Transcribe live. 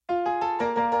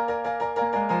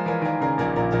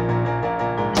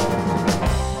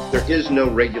there is no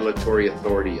regulatory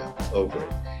authority over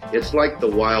it. It's like the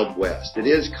Wild West. It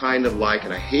is kind of like,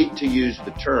 and I hate to use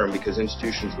the term because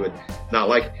institutions would not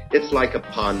like, it's like a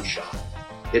pawn shop.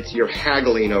 It's you're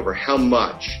haggling over how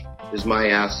much is my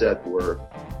asset worth.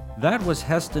 That was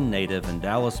Hesston native and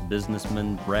Dallas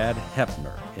businessman Brad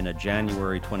Heppner in a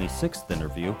January 26th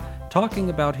interview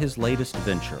talking about his latest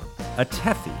venture, a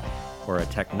TEFI, or a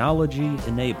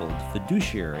technology-enabled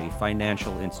fiduciary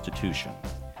financial institution.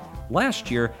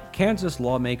 Last year, Kansas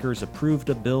lawmakers approved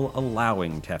a bill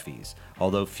allowing TEFIs,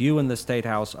 although few in the State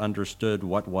House understood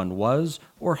what one was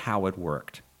or how it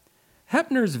worked.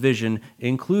 Heppner's vision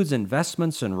includes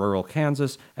investments in rural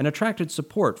Kansas and attracted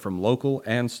support from local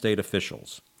and state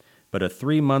officials. But a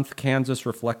 3-month Kansas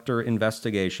Reflector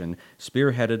investigation,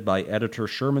 spearheaded by editor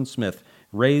Sherman Smith,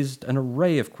 raised an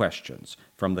array of questions,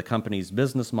 from the company's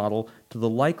business model to the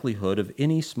likelihood of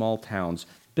any small towns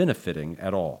benefiting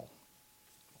at all.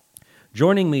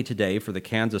 Joining me today for the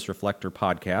Kansas Reflector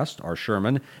podcast are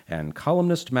Sherman and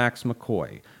columnist Max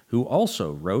McCoy, who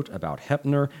also wrote about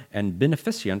Heppner and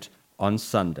Beneficient on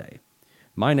Sunday.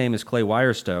 My name is Clay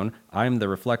Wirestone. I'm the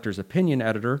Reflector's opinion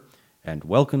editor, and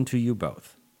welcome to you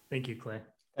both. Thank you, Clay.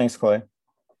 Thanks, Clay.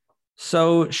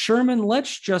 So, Sherman,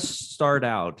 let's just start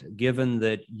out, given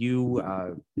that you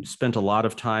spent a lot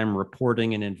of time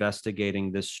reporting and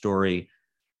investigating this story.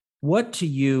 What to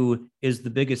you is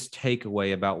the biggest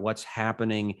takeaway about what's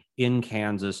happening in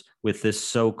Kansas with this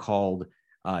so-called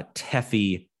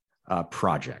TEFI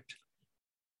project?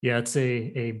 Yeah, it's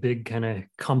a big kind of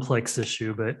complex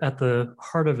issue, but at the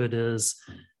heart of it is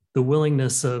the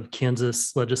willingness of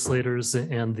Kansas legislators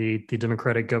and the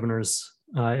Democratic governor's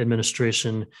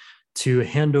administration to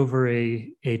hand over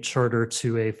a charter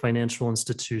to a financial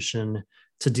institution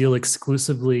to deal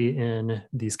exclusively in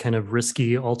these kind of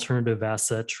risky alternative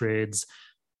asset trades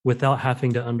without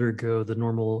having to undergo the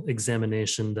normal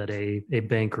examination that a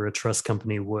bank or a trust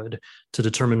company would to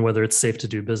determine whether it's safe to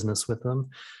do business with them.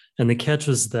 And the catch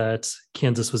was that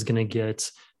Kansas was going to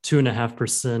get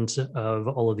 2.5% of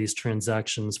all of these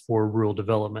transactions for rural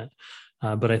development.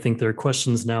 But I think there are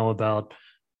questions now about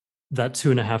that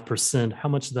 2.5%, how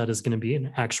much of that is going to be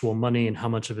in actual money and how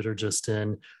much of it are just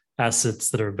in assets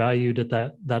that are valued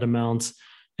at that amount.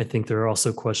 I think there are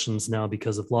also questions now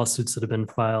because of lawsuits that have been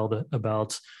filed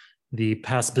about the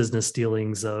past business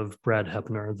dealings of Brad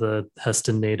Heppner, the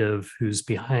Hesston native who's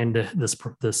behind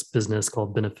this business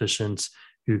called Beneficient,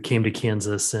 who came to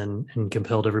Kansas and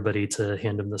compelled everybody to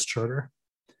hand him this charter.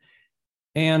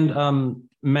 And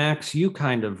Max, you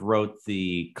kind of wrote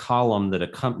the column that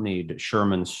accompanied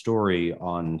Sherman's story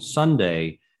on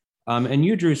Sunday, and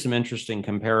you drew some interesting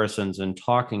comparisons in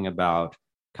talking about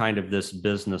kind of this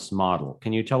business model.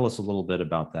 Can you tell us a little bit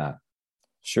about that?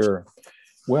 Sure.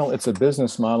 Well, it's a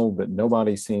business model that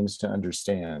nobody seems to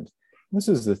understand. This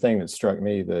is the thing that struck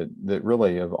me, that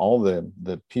really of all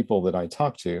the people that I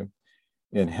talked to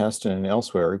in Hesston and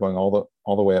elsewhere, going all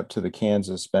the way up to the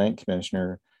Kansas Bank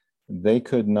Commissioner, they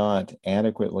could not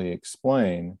adequately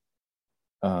explain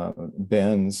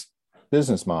Ben's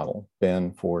business model,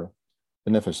 Ben for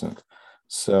Beneficient.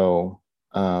 So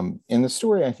in the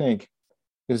story, I think,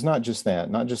 is not just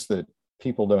that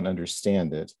people don't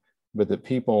understand it, but that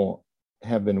people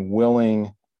have been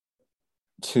willing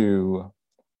to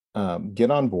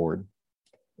get on board.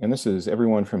 And this is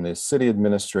everyone from the city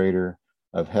administrator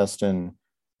of Hesston,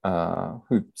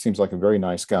 who seems like a very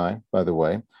nice guy, by the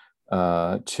way,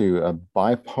 to a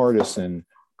bipartisan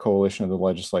coalition of the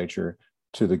legislature,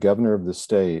 to the governor of the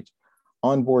state,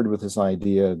 on board with this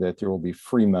idea that there will be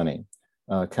free money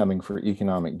coming for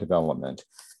economic development.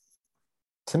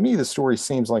 To me, the story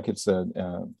seems like it's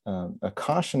a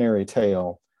cautionary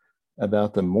tale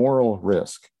about the moral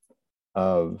risk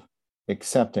of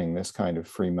accepting this kind of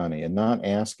free money and not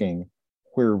asking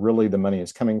where really the money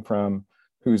is coming from,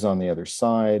 who's on the other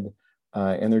side,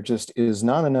 and there just is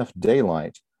not enough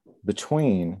daylight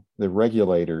between the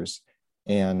regulators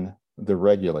and the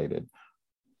regulated.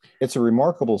 It's a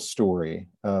remarkable story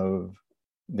of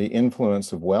the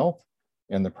influence of wealth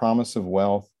and the promise of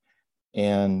wealth,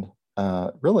 and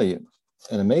really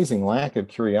an amazing lack of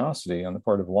curiosity on the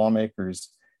part of lawmakers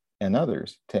and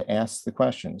others to ask the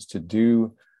questions, to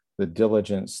do the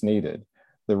diligence needed.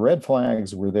 The red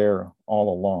flags were there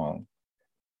all along.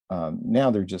 Now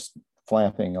they're just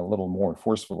flapping a little more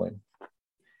forcefully.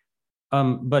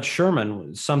 But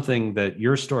Sherman, something that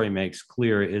your story makes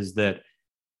clear is that,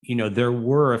 there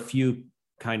were a few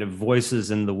kind of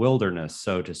voices in the wilderness,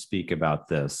 so to speak, about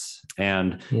this.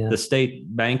 And the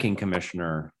state banking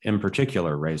commissioner in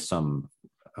particular raised some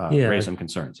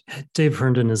concerns. Dave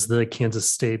Herndon is the Kansas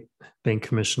State Bank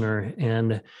Commissioner.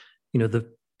 And,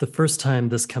 the the first time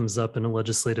this comes up in a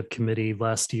legislative committee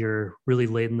last year, really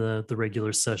late in the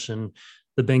regular session,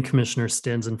 the bank commissioner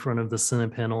stands in front of the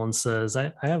Senate panel and says,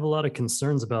 I have a lot of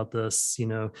concerns about this.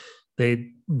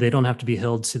 They don't have to be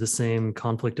held to the same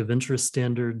conflict of interest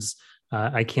standards.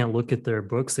 I can't look at their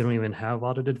books. They don't even have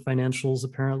audited financials,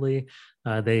 apparently.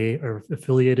 They are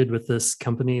affiliated with this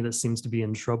company that seems to be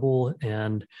in trouble.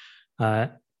 And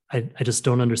I just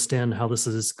don't understand how this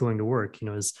is going to work.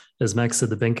 As Max said,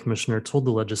 the bank commissioner told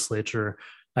the legislature,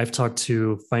 I've talked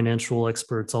to financial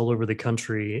experts all over the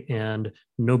country, and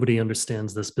nobody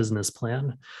understands this business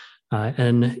plan.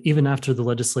 And even after the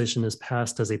legislation is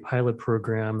passed as a pilot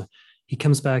program, he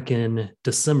comes back in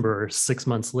December, 6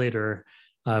 months later,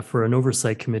 for an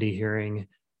oversight committee hearing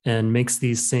and makes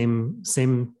these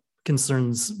same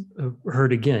concerns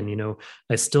heard again.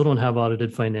 I still don't have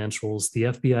audited financials. The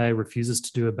FBI refuses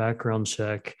to do a background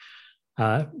check.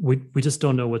 We just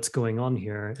don't know what's going on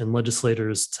here. And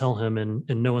legislators tell him in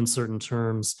no uncertain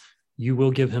terms, you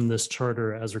will give him this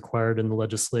charter as required in the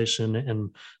legislation.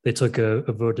 And they took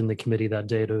a vote in the committee that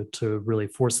day to really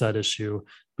force that issue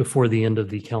before the end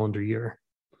of the calendar year.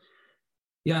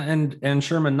 Yeah, and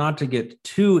Sherman, not to get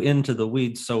too into the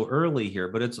weeds so early here,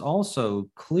 but it's also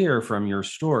clear from your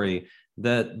story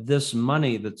that this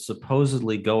money that's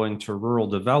supposedly going to rural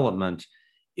development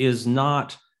is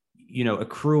not,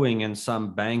 accruing in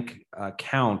some bank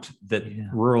account that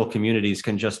rural communities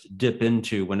can just dip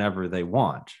into whenever they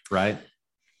want, right?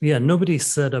 Yeah, nobody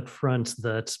said up front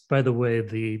that, by the way,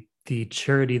 the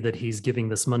charity that he's giving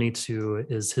this money to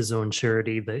is his own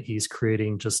charity that he's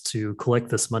creating just to collect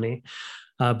this money.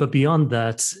 But beyond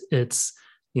that, it's,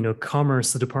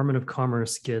 Commerce, the Department of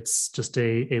Commerce gets just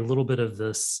a little bit of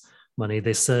this money.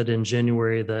 They said in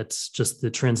January that just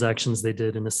the transactions they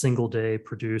did in a single day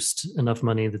produced enough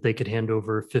money that they could hand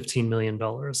over $15 million.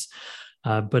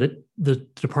 But the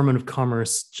Department of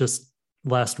Commerce just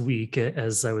last week,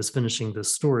 as I was finishing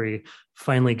this story,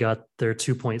 finally got their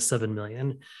 2.7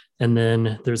 million. And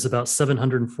then there's about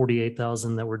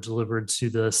 748,000 that were delivered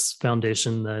to this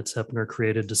foundation that Heppner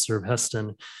created to serve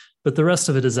Heston. But the rest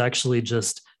of it is actually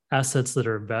just assets that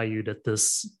are valued at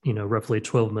this, roughly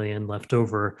 12 million left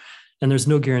over. And there's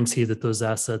no guarantee that those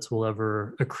assets will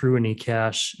ever accrue any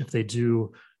cash. If they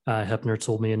do, Heppner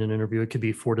told me in an interview, it could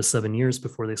be 4 to 7 years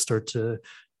before they start to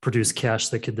produce cash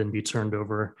that could then be turned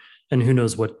over. And who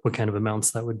knows what kind of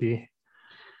amounts that would be.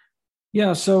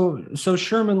 Yeah, so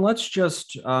Sherman, let's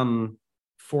just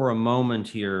for a moment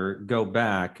here go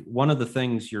back. One of the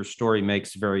things your story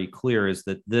makes very clear is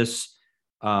that this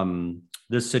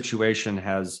situation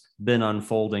has been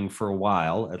unfolding for a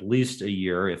while, at least a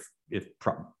year, if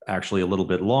actually a little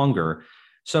bit longer.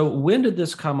 So when did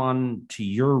this come on to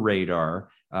your radar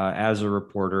as a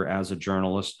reporter, as a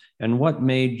journalist, and what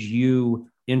made you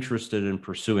interested in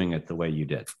pursuing it the way you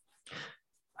did?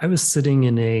 I was sitting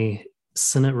in a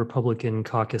Senate Republican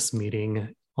caucus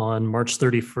meeting on March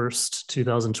 31st,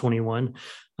 2021.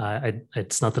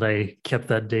 It's not that I kept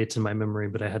that date in my memory,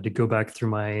 but I had to go back through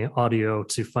my audio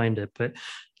to find it. But,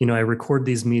 I record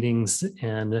these meetings,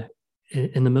 and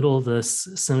in the middle of this,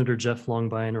 Senator Jeff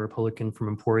Longbein, a Republican from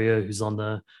Emporia, who's on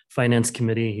the Finance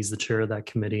Committee, he's the chair of that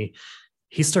committee,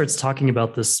 he starts talking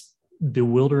about this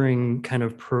bewildering kind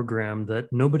of program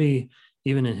that nobody,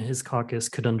 even in his caucus,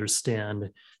 could understand.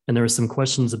 And there were some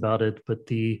questions about it, but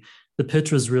the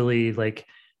pitch was really like,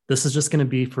 this is just going to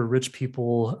be for rich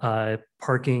people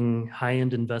parking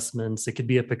high-end investments. It could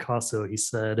be a Picasso, he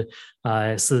said,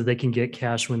 so that they can get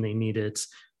cash when they need it.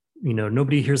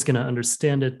 Nobody here is going to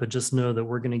understand it, but just know that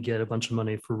we're going to get a bunch of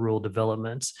money for rural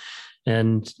development.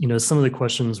 And, some of the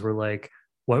questions were like,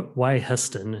 why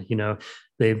Heston?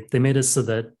 They made it so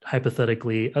that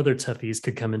hypothetically other TEFIs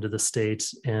could come into the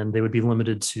state and they would be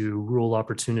limited to rural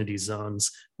opportunity zones,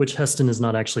 which Heston is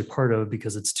not actually part of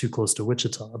because it's too close to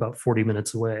Wichita, about 40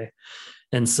 minutes away.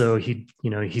 And so he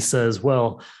says,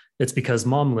 well, it's because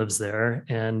mom lives there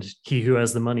and he who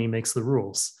has the money makes the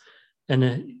rules.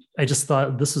 And I just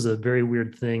thought this was a very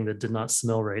weird thing that did not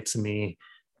smell right to me.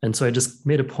 And so I just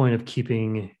made a point of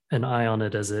keeping an eye on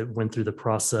it as it went through the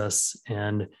process,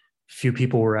 and few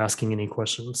people were asking any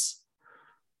questions.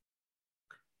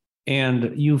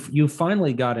 And you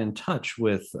finally got in touch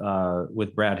with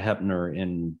Brad Heppner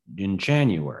in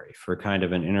January for kind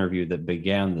of an interview that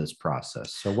began this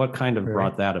process. So what kind of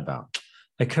brought that about?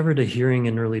 I covered a hearing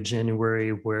in early January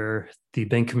where the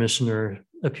bank commissioner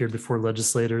appeared before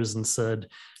legislators and said,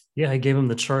 yeah, I gave him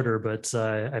the charter, but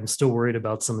I'm still worried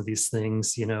about some of these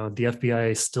things. The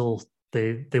FBI still,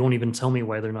 they won't even tell me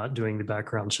why they're not doing the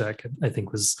background check, I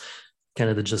think was kind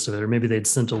of the gist of it. Or maybe they'd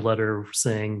sent a letter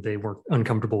saying they weren't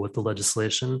uncomfortable with the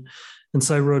legislation. And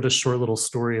so I wrote a short little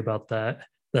story about that.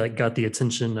 that got the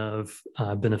attention of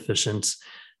beneficent.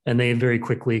 And they very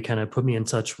quickly kind of put me in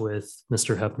touch with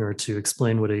Mr. Hepner to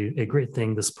explain what a great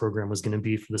thing this program was going to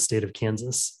be for the state of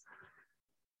Kansas.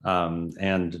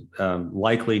 And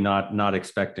likely not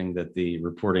expecting that the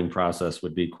reporting process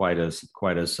would be quite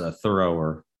as thorough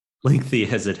or lengthy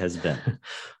as it has been.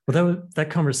 Well, that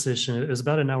conversation, it was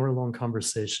about an hour-long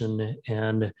conversation,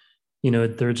 and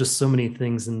there are just so many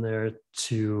things in there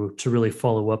to really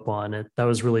follow up on. It that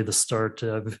was really the start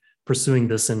of pursuing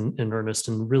this in earnest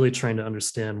and really trying to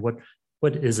understand what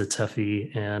is a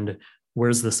TEFI and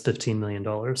where's this $15 million.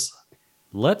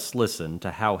 Let's listen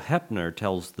to how Hepner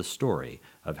tells the story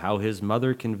of how his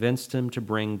mother convinced him to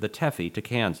bring the TEFI to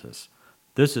Kansas.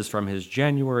 This is from his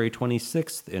January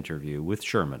 26th interview with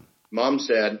Sherman. Mom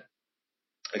said,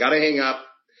 I got to hang up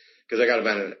because I got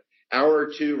about an hour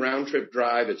or two round trip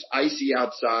drive. It's icy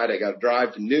outside. I got to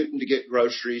drive to Newton to get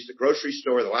groceries. The grocery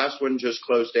store, the last one just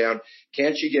closed down.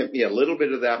 Can't you give me a little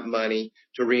bit of that money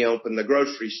to reopen the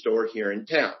grocery store here in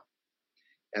town?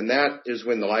 And that is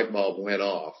when the light bulb went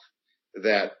off.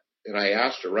 And I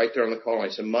asked her right there on the call, I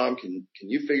said, Mom, can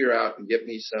you figure out and get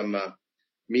me some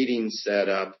meetings set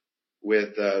up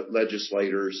with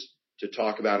legislators to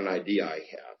talk about an idea I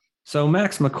have? So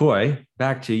Max McCoy,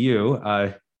 back to you.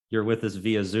 You're with us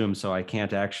via Zoom, so I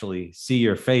can't actually see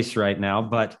your face right now,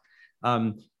 but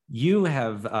you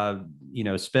have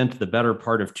spent the better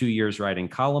part of 2 years writing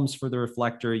columns for The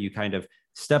Reflector. You kind of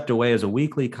stepped away as a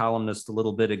weekly columnist a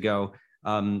little bit ago.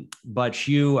 But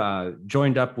you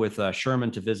joined up with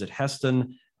Sherman to visit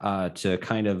Heston to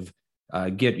kind of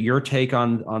get your take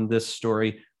on this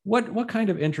story. What kind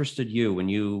of interested you when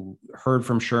you heard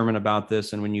from Sherman about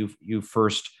this and when you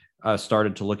first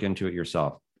started to look into it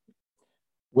yourself?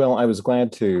 Well, I was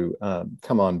glad to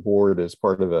come on board as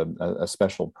part of a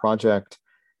special project,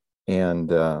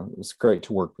 and it was great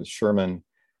to work with Sherman.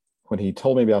 When he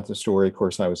told me about the story, of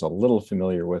course, I was a little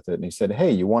familiar with it. And he said, hey,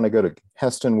 you want to go to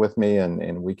Heston with me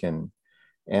and we can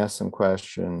ask some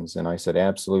questions? And I said,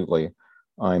 absolutely,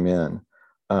 I'm in.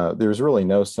 There's really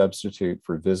no substitute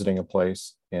for visiting a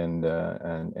place and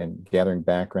gathering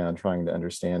background, trying to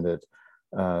understand it.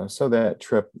 So that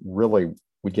trip really,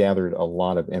 we gathered a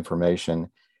lot of information.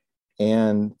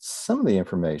 And some of the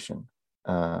information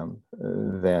some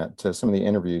of the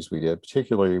interviews we did,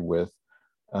 particularly with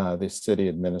the city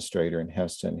administrator in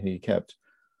Heston, he kept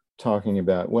talking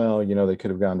about, well, they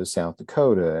could have gone to South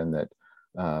Dakota and that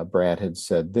Brad had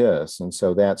said this. And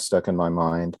so that stuck in my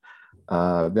mind.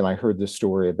 Then I heard this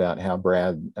story about how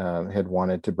Brad had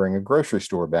wanted to bring a grocery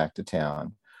store back to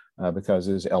town because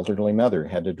his elderly mother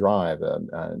had to drive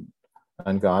an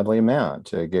ungodly amount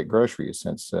to get groceries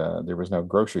since there was no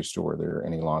grocery store there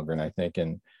any longer. And I think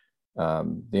in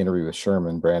the interview with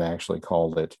Sherman, Brad actually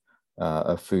called it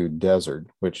a food desert,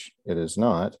 which it is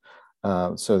not.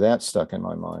 So that stuck in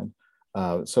my mind.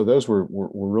 So those were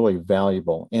really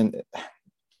valuable. And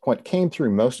what came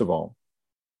through most of all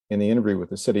in the interview with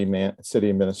the city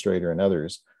administrator and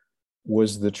others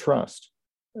was the trust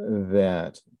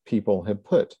that people have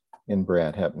put in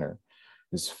Brad Hepner.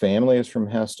 His family is from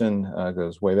Heston,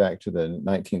 goes way back to the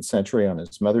 19th century on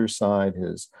his mother's side.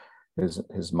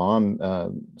 His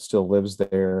mom still lives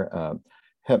there.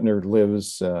 Hepner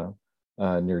lives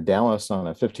near Dallas on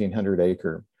a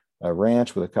 1,500-acre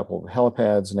ranch with a couple of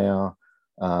helipads now,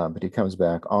 but he comes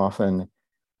back often.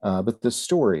 But the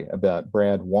story about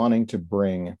Brad wanting to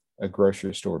bring a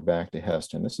grocery store back to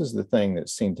Heston, this is the thing that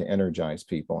seemed to energize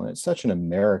people. And it's such an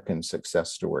American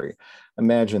success story.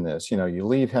 Imagine this, you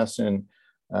leave Heston,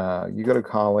 you go to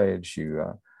college, you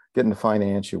get into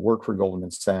finance, you work for Goldman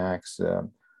Sachs,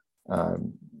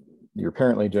 you're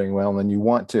apparently doing well, and then you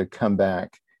want to come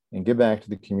back and give back to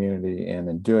the community. And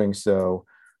in doing so,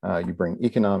 you bring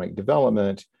economic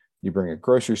development, you bring a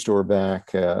grocery store back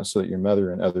so that your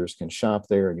mother and others can shop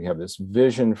there. And you have this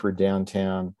vision for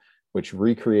downtown, which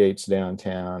recreates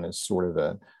downtown as sort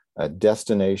of a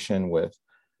destination with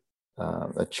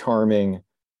a charming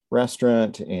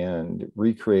restaurant and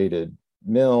recreated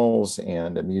mills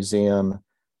and a museum.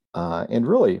 And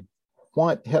really,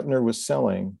 what Hepner was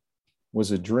selling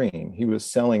was a dream. He was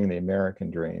selling the American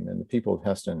dream. And the people of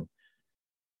Heston,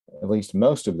 at least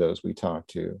most of those we talked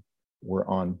to, were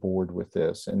on board with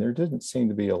this. And there didn't seem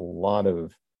to be a lot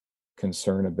of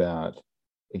concern about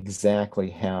exactly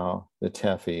how the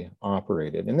TEFI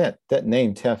operated. And that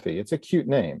name TEFI, it's a cute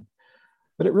name,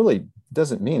 but it really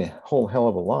doesn't mean a whole hell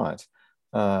of a lot.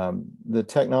 The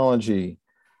technology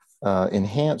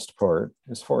enhanced part,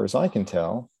 as far as I can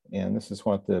tell, and this is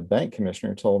what the bank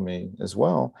commissioner told me as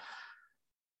well,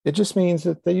 it just means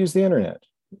that they use the internet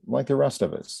like the rest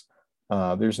of us.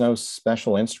 There's no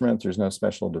special instrument, there's no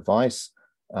special device.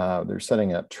 They're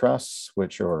setting up trusts,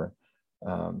 which are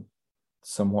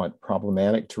somewhat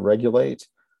problematic to regulate.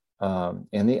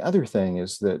 And the other thing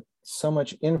is that so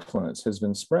much influence has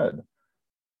been spread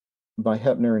by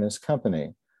Heppner and his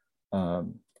company.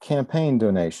 Campaign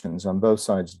donations on both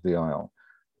sides of the aisle,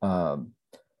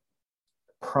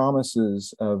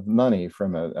 promises of money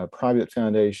from a private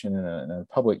foundation and a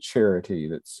public charity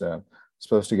that's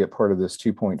supposed to get part of this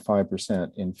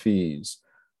 2.5% in fees,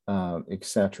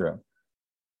 etc.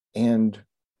 And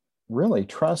really,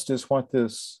 trust is what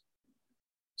this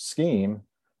scheme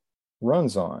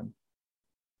runs on.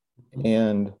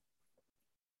 And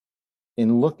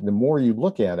the more you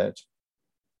look at it,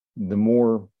 the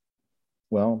more,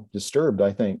 well, disturbed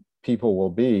I think people will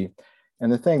be.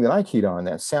 And the thing that I keyed on,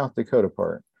 that South Dakota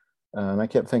part, and I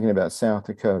kept thinking about South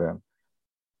Dakota.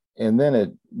 And then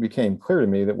it became clear to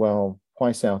me that, well,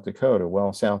 why South Dakota?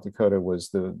 Well, South Dakota was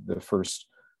the first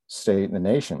state in the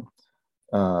nation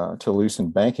to loosen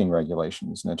banking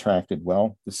regulations and attracted,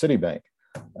 well, the Citibank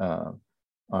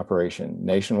operation,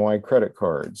 nationwide credit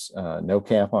cards, no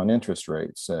cap on interest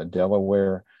rates.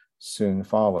 Delaware soon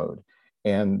followed.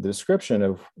 And the description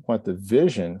of what the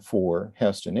vision for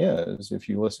Heston is, if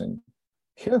you listen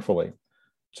carefully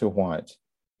to what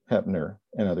Heppner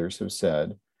and others have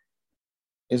said,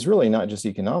 is really not just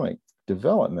economic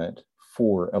development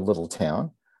for a little town,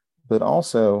 but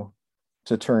also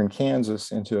to turn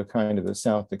Kansas into a kind of a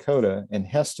South Dakota and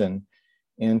Heston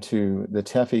into the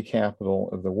TEFI capital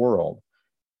of the world.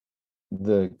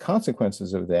 The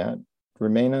consequences of that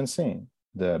remain unseen.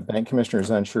 The bank commissioner is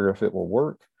unsure if it will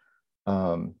work.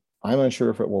 I'm unsure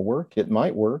if it will work. It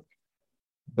might work,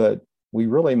 but we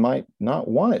really might not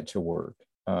want it to work,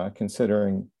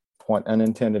 considering what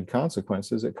unintended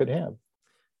consequences it could have.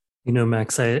 You know,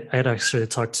 Max, I had actually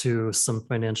talked to some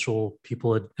financial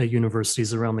people at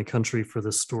universities around the country for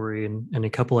this story, and a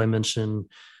couple I mentioned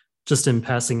just in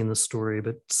passing in the story,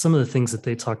 but some of the things that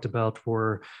they talked about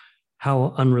were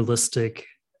how unrealistic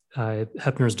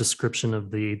Heppner's description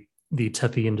of the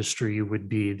TEFI industry would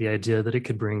be, the idea that it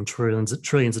could bring trillions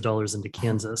of dollars into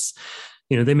Kansas.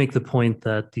 You know, they make the point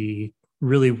that the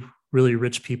really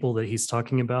rich people that he's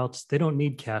talking about, they don't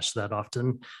need cash that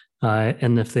often.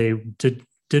 And if they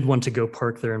did want to go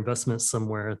park their investments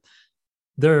somewhere,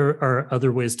 there are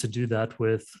other ways to do that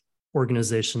with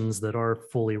organizations that are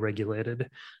fully regulated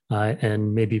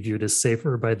and maybe viewed as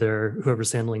safer by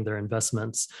whoever's handling their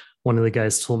investments. One of the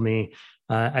guys told me,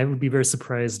 I would be very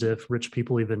surprised if rich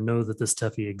people even know that this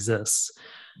TEFI exists.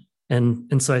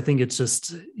 And so I think it's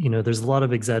just, you know, there's a lot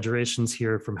of exaggerations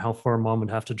here, from how far mom would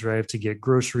have to drive to get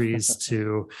groceries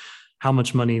to how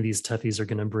much money these TEFIs are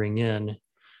going to bring in.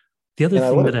 The other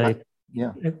thing that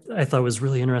I thought was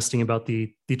really interesting about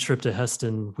the trip to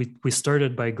Heston, we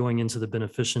started by going into the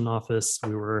beneficent office.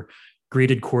 We were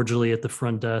greeted cordially at the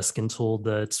front desk and told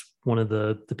that one of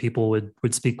the people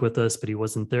would speak with us, but he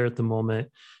wasn't there at the moment.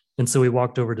 And so we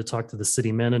walked over to talk to the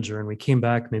city manager, and we came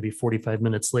back maybe 45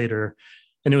 minutes later,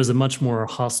 and it was a much more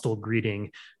hostile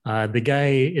greeting. The guy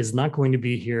is not going to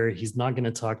be here. He's not going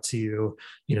to talk to you.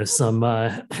 You know, some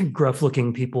gruff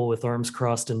looking people with arms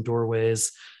crossed in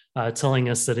doorways, telling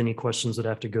us that any questions would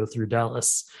have to go through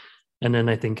Dallas. And then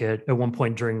I think at one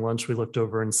point during lunch, we looked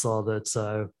over and saw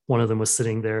that one of them was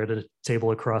sitting there at a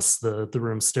table across the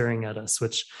room staring at us,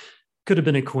 which could have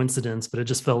been a coincidence, but it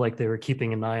just felt like they were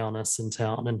keeping an eye on us in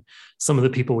town. And some of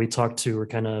the people we talked to were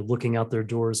kind of looking out their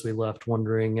doors we left,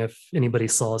 wondering if anybody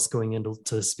saw us going in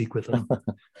to speak with them.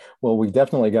 Well, we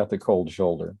definitely got the cold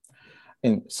shoulder.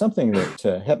 And something that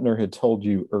Heppner had told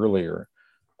you earlier,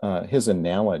 his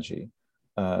analogy,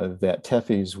 that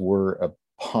TEFIs were a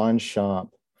pawn shop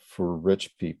for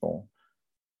rich people.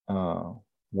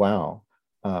 Wow.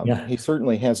 Yeah. He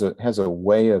certainly has a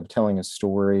way of telling a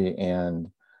story and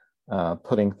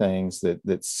putting things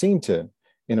that seem to,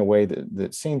 in a way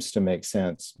that seems to make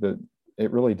sense, but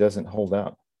it really doesn't hold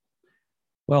up.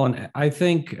 Well, and I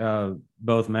think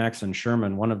both Max and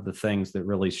Sherman, one of the things that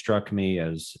really struck me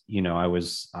as, you know,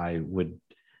 I would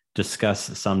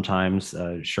discuss sometimes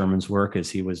Sherman's work as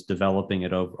he was developing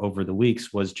it over the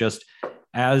weeks, was just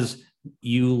as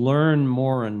you learn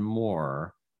more and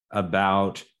more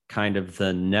about kind of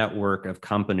the network of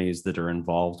companies that are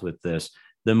involved with this,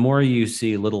 the more you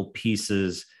see little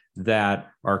pieces that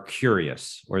are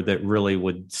curious or that really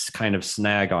would kind of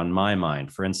snag on my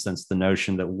mind. For instance, the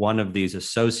notion that one of these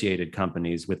associated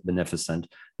companies with Beneficent,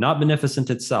 not Beneficent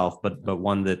itself, but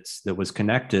one that was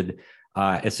connected,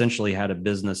 essentially had a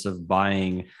business of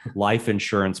buying life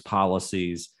insurance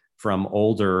policies from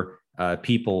older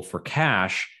people for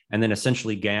cash, and then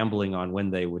essentially gambling on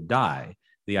when they would die.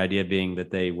 The idea being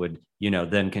that they would, you know,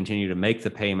 then continue to make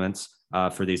the payments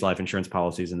for these life insurance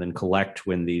policies and then collect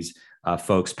when these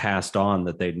folks passed on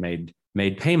that they'd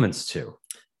made payments to.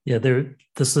 Yeah,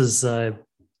 this is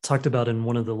talked about in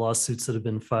one of the lawsuits that have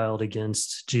been filed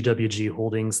against GWG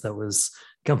Holdings. That was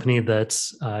a company that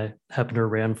Heppner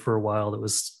ran for a while that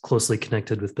was closely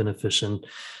connected with Beneficient.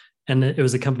 And it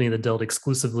was a company that dealt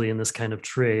exclusively in this kind of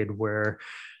trade where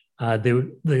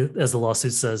they, as the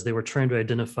lawsuit says, they were trying to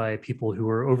identify people who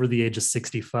were over the age of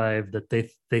 65 that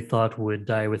they thought would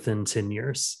die within 10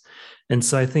 years. And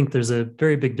so I think there's a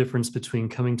very big difference between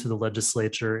coming to the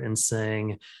legislature and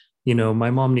saying, you know, my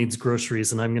mom needs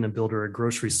groceries and I'm going to build her a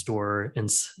grocery store, and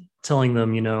telling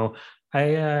them, you know,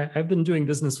 I've been doing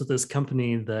business with this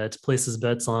company that places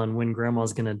bets on when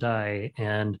grandma's going to die,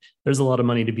 and there's a lot of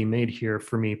money to be made here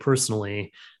for me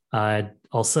personally.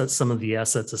 I'll set some of the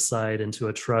assets aside into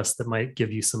a trust that might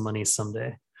give you some money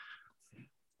someday.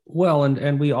 Well,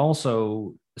 and we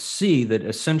also see that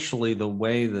essentially the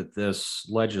way that this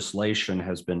legislation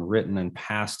has been written and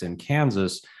passed in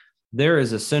Kansas, there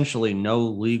is essentially no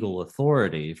legal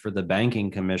authority for the banking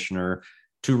commissioner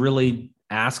to really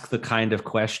ask the kind of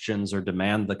questions or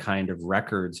demand the kind of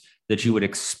records that you would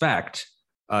expect,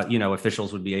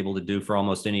 officials would be able to do for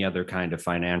almost any other kind of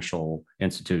financial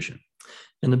institution.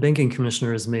 And the banking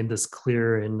commissioner has made this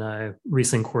clear in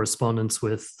recent correspondence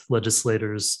with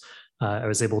legislators. I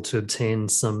was able to obtain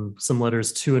some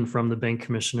letters to and from the bank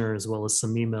commissioner, as well as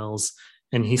some emails.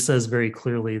 And he says very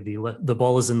clearly the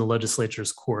ball is in the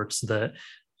legislature's courts, that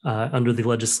under the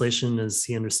legislation, as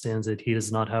he understands it, he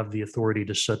does not have the authority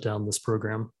to shut down this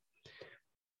program.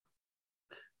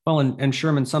 Well, and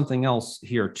Sherman, something else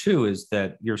here too is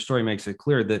that your story makes it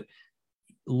clear that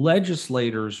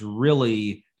legislators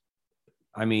really,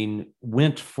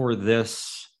 went for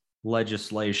this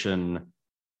legislation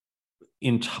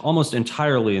almost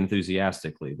entirely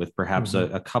enthusiastically, with perhaps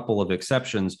a couple of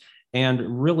exceptions,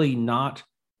 and really not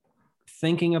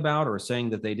thinking about or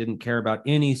saying that they didn't care about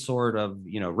any sort of,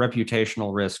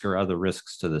 reputational risk or other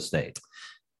risks to the state.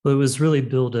 Well, it was really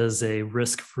billed as a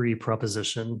risk-free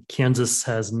proposition. Kansas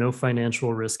has no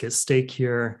financial risk at stake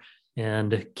here,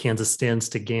 and Kansas stands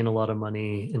to gain a lot of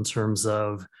money in terms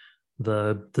of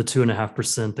the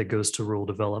 2.5% that goes to rural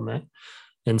development.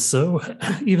 And so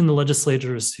even the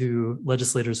legislators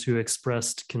who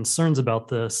expressed concerns about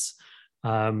this,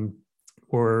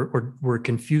 or were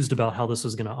confused about how this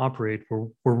was going to operate, were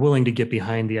willing to get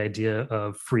behind the idea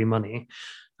of free money.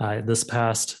 This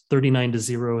passed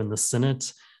 39-0 in the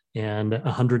Senate and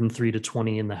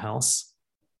 103-20 in the House.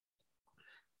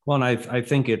 Well, and I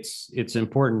think it's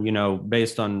important,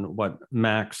 based on what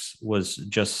Max was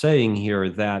just saying here,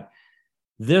 that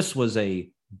this was a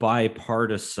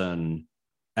bipartisan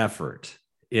effort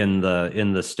in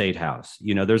the state house.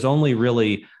 There's only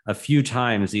really a few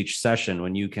times each session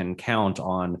when you can count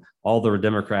on all the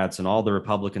Democrats and all the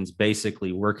Republicans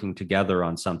basically working together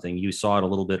on something. You saw it a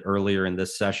little bit earlier in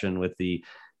this session with the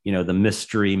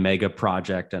mystery mega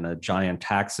project and a giant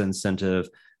tax incentive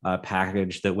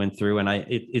package that went through. And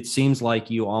it seems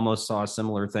like you almost saw a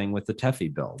similar thing with the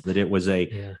TEFI bill, that it was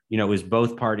it was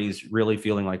both parties really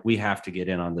feeling like we have to get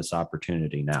in on this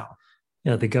opportunity now.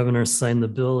 Yeah, the governor signed the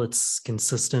bill. It's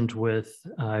consistent with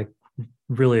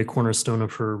really a cornerstone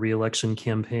of her reelection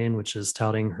campaign, which is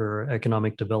touting her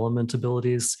economic development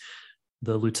abilities.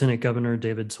 The lieutenant governor,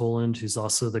 David Toland, who's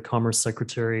also the commerce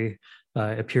secretary,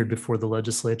 appeared before the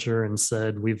legislature and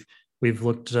said, we've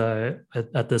looked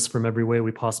at this from every way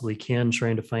we possibly can,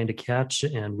 trying to find a catch,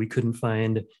 and we couldn't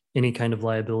find any kind of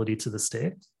liability to the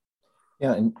state.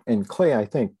 Yeah, and Clay, I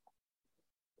think,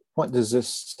 what does this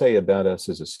say about us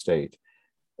as a state?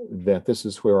 That this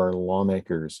is where our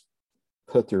lawmakers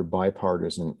put their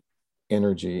bipartisan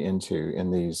energy into, in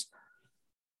these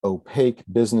opaque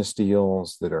business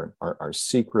deals that are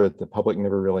secret. The public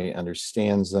never really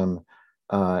understands them.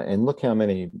 And look how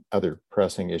many other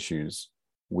pressing issues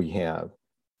we have.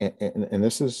 And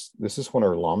this is what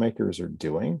our lawmakers are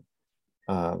doing.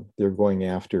 They're going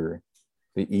after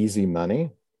the easy money.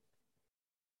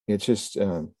 It's just,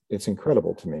 it's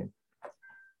incredible to me.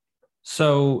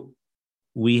 So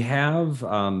we have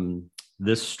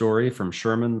this story from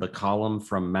Sherman, the column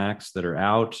from Max that are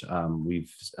out.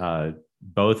 We've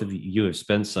both of you have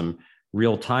spent some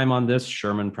real time on this.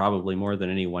 Sherman probably more than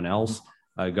anyone else,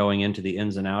 going into the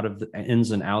ins and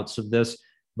outs of this.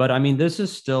 But this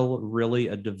is still really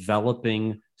a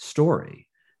developing story.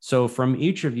 So from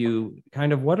each of you,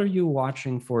 kind of, what are you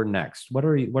watching for next? What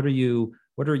are you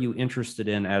interested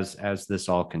in as this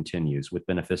all continues with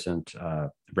Beneficient,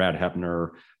 Brad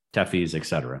Heppner, TEFIs, et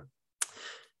cetera?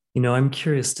 I'm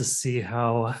curious to see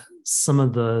how some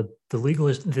of the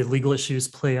legal issues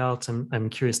play out. I'm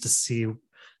curious to see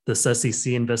this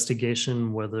SEC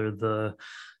investigation, whether the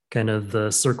kind of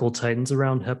the circle tightens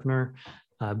around Heppner.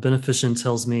 Beneficient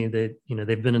tells me that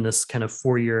they've been in this kind of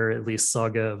 4-year at least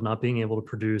saga of not being able to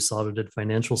produce audited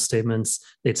financial statements.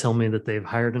 They tell me that they've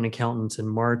hired an accountant in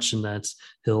March and that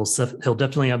he'll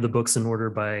definitely have the books in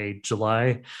order by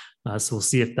July. So we'll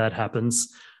see if that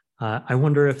happens. I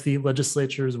wonder if the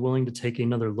legislature is willing to take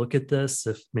another look at this,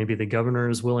 if maybe the governor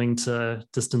is willing to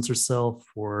distance herself,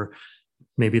 or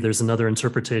maybe there's another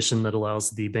interpretation that allows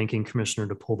the banking commissioner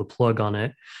to pull the plug on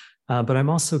it. But I'm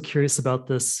also curious about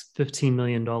this $15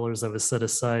 million that was set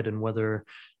aside and whether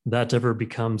that ever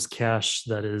becomes cash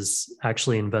that is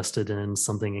actually invested in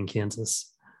something in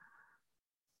Kansas.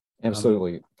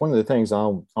 Absolutely. One of the things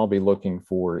I'll be looking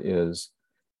for is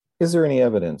there any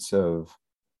evidence of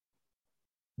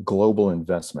global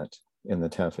investment in the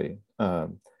TEFI?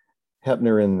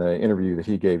 Heppner, in the interview that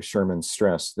he gave Sherman,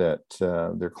 stressed that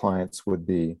their clients would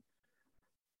be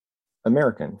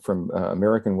American, from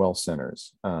American wealth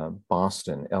centers,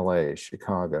 Boston, LA,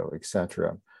 Chicago,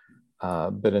 etc.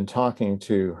 But in talking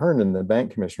to Herndon, the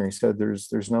bank commissioner, he said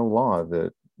there's no law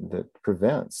that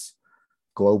prevents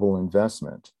global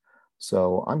investment.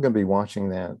 So I'm going to be watching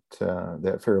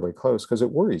that fairly close, because it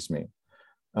worries me.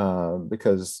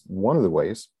 Because one of the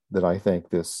ways that I think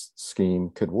this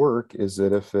scheme could work is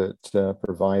that if it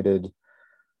provided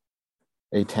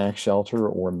a tax shelter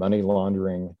or money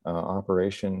laundering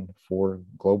operation for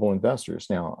global investors.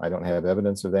 Now, I don't have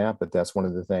evidence of that, but that's one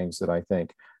of the things that I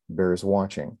think bears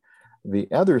watching. The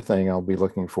other thing I'll be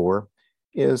looking for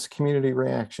is community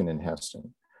reaction in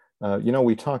Hesston.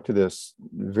 We talked to this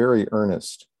very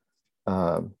earnest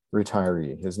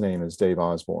retiree. His name is Dave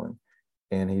Osborne,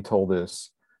 and he told us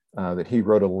that he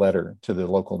wrote a letter to the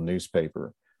local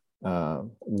newspaper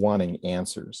wanting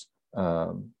answers,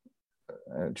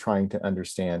 trying to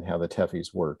understand how the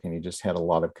TEFIs work, and he just had a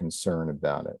lot of concern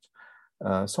about it.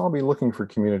 So I'll be looking for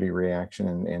community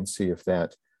reaction and see if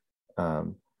that,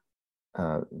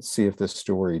 see if this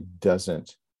story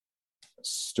doesn't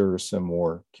stir some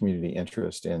more community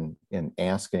interest in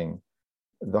asking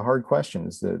the hard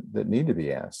questions that need to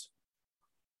be asked.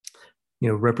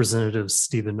 Representative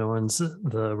Stephen Owens,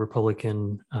 the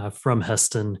Republican from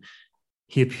Hesston,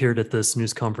 he appeared at this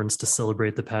news conference to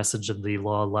celebrate the passage of the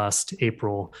law last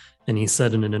April, and he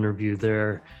said in an interview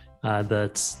there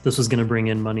that this was going to bring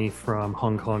in money from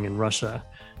Hong Kong and Russia.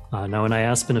 Now, when I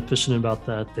asked Beneficient about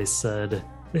that, they said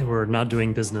they were not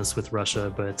doing business with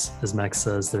Russia, but as Max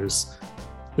says, there's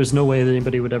no way that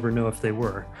anybody would ever know if they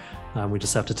were. We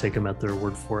just have to take them at their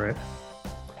word for it.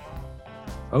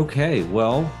 Okay,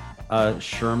 well,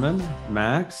 Sherman,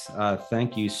 Max,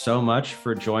 thank you so much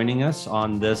for joining us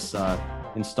on this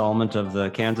installment of the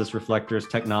Kansas Reflectors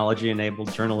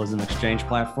Technology-Enabled Journalism Exchange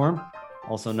Platform,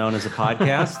 also known as a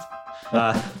podcast.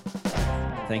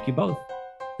 Thank you both.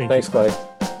 Thanks, Clay.